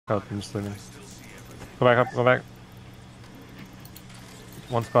Oh, I'm just leaving. Go back up, go back.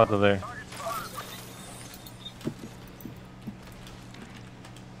 One squad to there.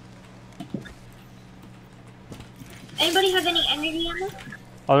 Anybody have any energy ammo?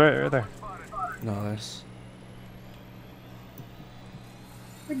 Oh, right there. No, there's.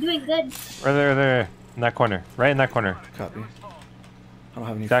 We're doing good. Right there, there. In that corner. Right in that corner. Copy. I don't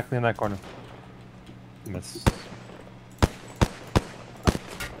have any. Exactly in that corner. Miss.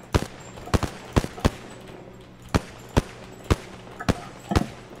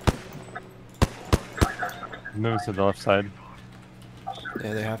 Moving to the left side.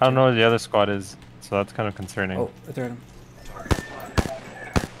 Yeah, they have. I don't know where the other squad is, so that's kind of concerning. Oh, right there.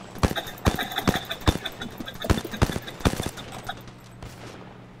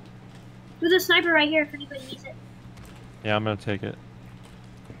 There's a sniper right here if anybody needs it. Yeah, I'm gonna take it.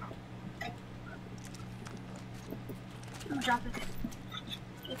 I'm gonna drop it.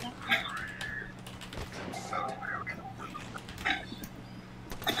 Okay.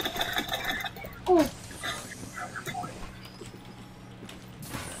 Oh,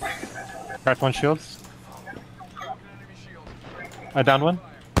 Cracked one shield. I downed one.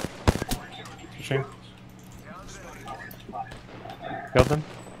 Pushing. Killed him.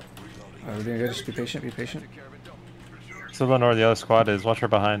 Alright, we're doing good. Just be patient. Be patient. Still don't know where the other squad is. Watch her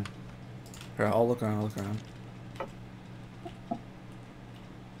behind. Here, I'll look around. I'll look around.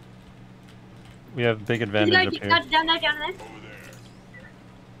 We have big advantage up here. down there.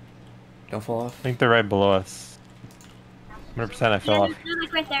 Don't fall I off. think they're right below us. 100% I fell off. They're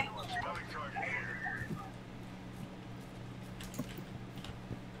like right there.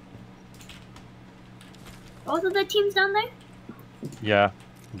 Both of the teams down there? Yeah,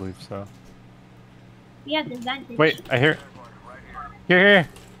 I believe so. We have the advantage. Wait, I hear. Here.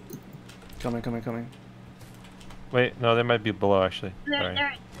 Coming, coming, coming. Wait, no, they might be below actually. Sorry.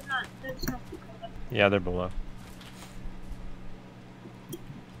 They're not. They're just not. Yeah, they're below.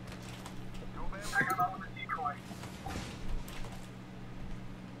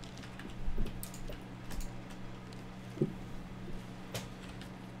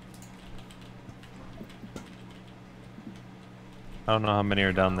 I don't know how many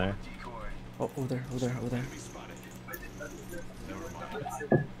are down there. Oh, over there, over there, over there.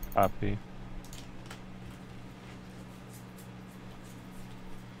 Copy.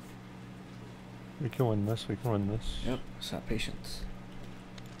 We can win this, we can win this. Yep, just have patience.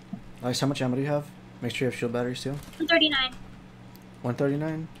 Nice, how much ammo do you have? Make sure you have shield batteries too. 139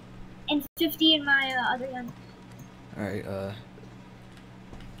 139? and 50 in my other gun. Alright,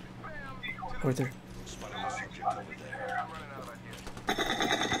 over there.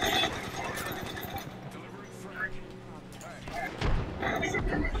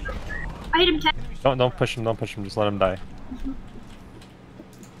 I hit him 10. Don't push him, just let him die.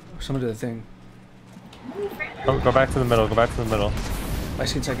 Someone do the thing. Go back to the middle, go back to the middle.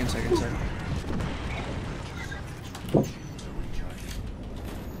 Nice, inside.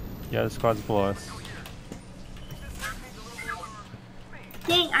 Yeah, the squad's below us.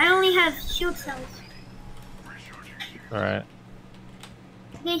 Dang, I only have shield cells. Alright.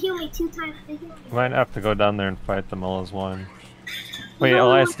 They heal me 2 times. They heal me. Might have to go down there and fight them all as one. Wait, No,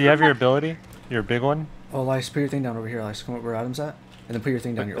 Elias, do you have your ability? Your big one? Oh, Elias, put your thing down over here, Elias. Come where Adam's at. And then put your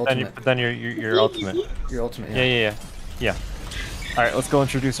thing down, your ultimate. Then your ultimate. Your ultimate, yeah. Yeah. Alright, let's go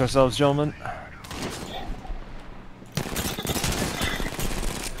introduce ourselves, gentlemen.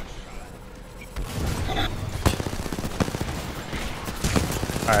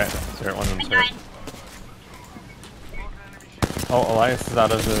 Alright, so one of them's hurt. Oh, Elias is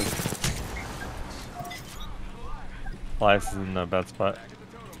out of the... Elias is in a bad spot.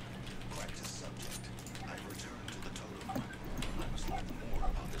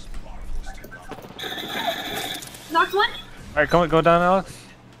 Knocked one. Alright, come on, go down, Alex.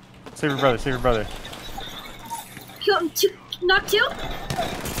 Save your brother, save your brother. Killed him 2. Knocked 2.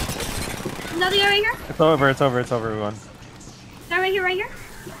 Another guy right here. It's over, everyone. Guy right here.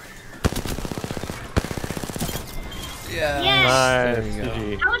 Yeah. Yes. Nice, There you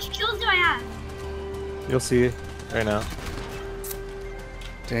go. GG. How much kills do I have? You'll see right now.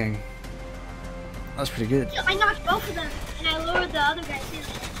 Dang. That was pretty good. I knocked both of them, and I lowered the other guy too.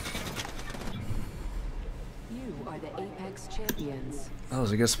 You are the Apex champions. That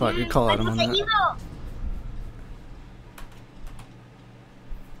was a good spot. Good call, Adam, on that. Evil.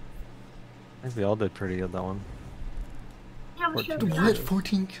 I think we all did pretty good that one. How much kills What? we got?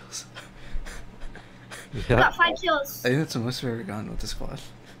 14 kills? I Yeah. got 5 kills. I think that's the most we've ever gotten with the squad.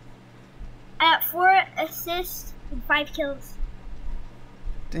 I got 4 assists and 5 kills.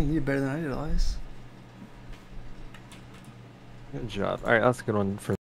 Dang, you did better than I did, Elias. Good job. Alright, that's a good one for